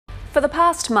For the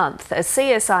past month, a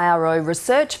CSIRO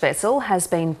research vessel has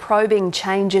been probing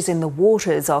changes in the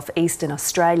waters off eastern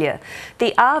Australia.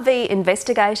 The RV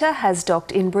investigator has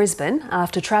docked in Brisbane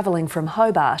after travelling from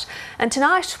Hobart, and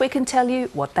tonight we can tell you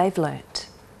what they've learnt.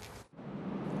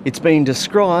 It's been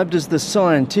described as the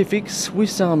scientific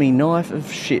Swiss Army knife of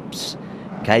ships,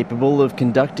 capable of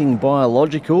conducting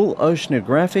biological,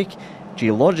 oceanographic,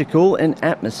 geological and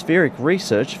atmospheric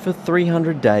research for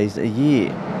 300 days a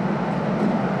year.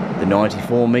 The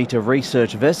 94-metre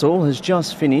research vessel has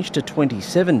just finished a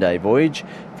 27-day voyage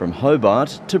from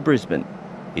Hobart to Brisbane.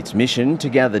 Its mission to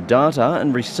gather data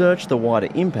and research the wider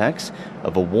impacts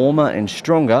of a warmer and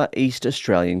stronger East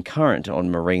Australian current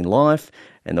on marine life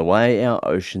and the way our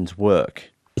oceans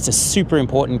work. It's a super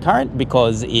important current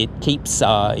because it keeps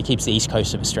the east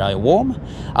coast of Australia warm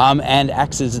and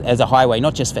acts as a highway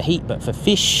not just for heat but for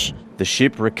fish. The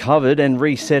ship recovered and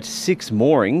reset 6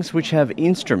 moorings which have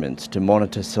instruments to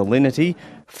monitor salinity,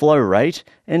 flow rate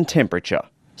and temperature.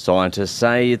 Scientists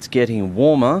say it's getting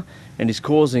warmer and is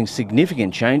causing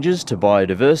significant changes to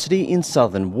biodiversity in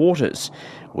southern waters,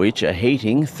 which are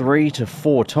heating 3 to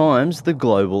 4 times the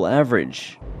global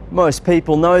average. Most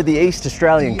people know the East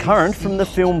Australian current from the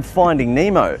film Finding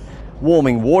Nemo.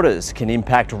 Warming waters can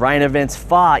impact rain events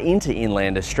far into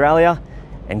inland Australia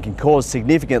and can cause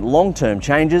significant long-term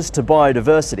changes to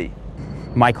biodiversity.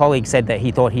 My colleague said that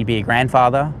he thought he'd be a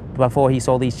grandfather before he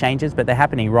saw these changes, but they're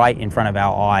happening right in front of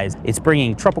our eyes. It's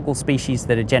bringing tropical species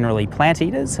that are generally plant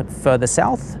eaters further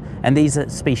south, and these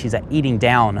species are eating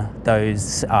down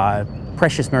those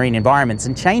precious marine environments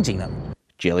and changing them.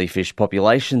 Jellyfish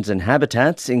populations and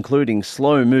habitats, including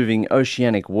slow-moving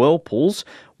oceanic whirlpools,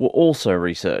 were also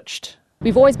researched.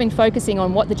 We've always been focusing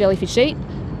on what the jellyfish eat,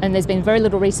 and there's been very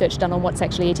little research done on what's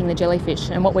actually eating the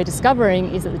jellyfish. And what we're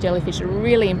discovering is that the jellyfish are a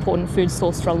really important food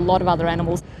source for a lot of other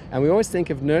animals. And we always think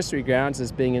of nursery grounds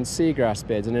as being in seagrass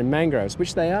beds and in mangroves,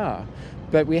 which they are.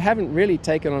 But we haven't really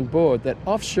taken on board that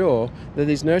offshore there are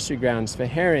these nursery grounds for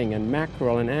herring and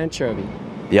mackerel and anchovy.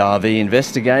 The RV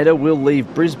investigator will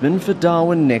leave Brisbane for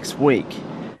Darwin next week.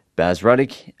 Baz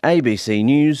Ruddick, ABC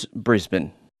News,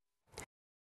 Brisbane.